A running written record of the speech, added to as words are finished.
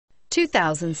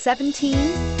2017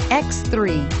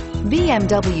 X3.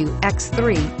 BMW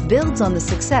X3 builds on the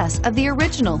success of the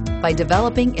original by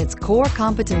developing its core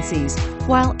competencies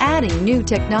while adding new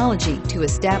technology to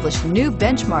establish new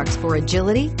benchmarks for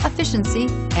agility, efficiency,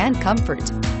 and comfort,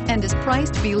 and is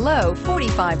priced below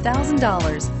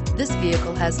 $45,000. This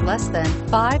vehicle has less than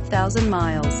 5,000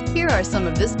 miles. Here are some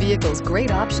of this vehicle's great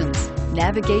options: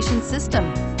 navigation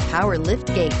system, power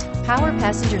liftgate, power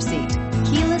passenger seat,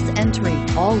 keyless entry,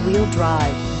 all-wheel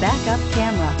drive, backup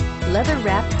camera,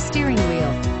 leather-wrapped steering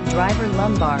wheel, driver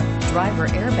lumbar, driver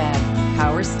airbag,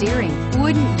 power steering.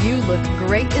 Wouldn't you look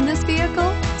great in this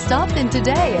vehicle? Stop in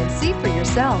today and see for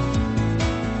yourself.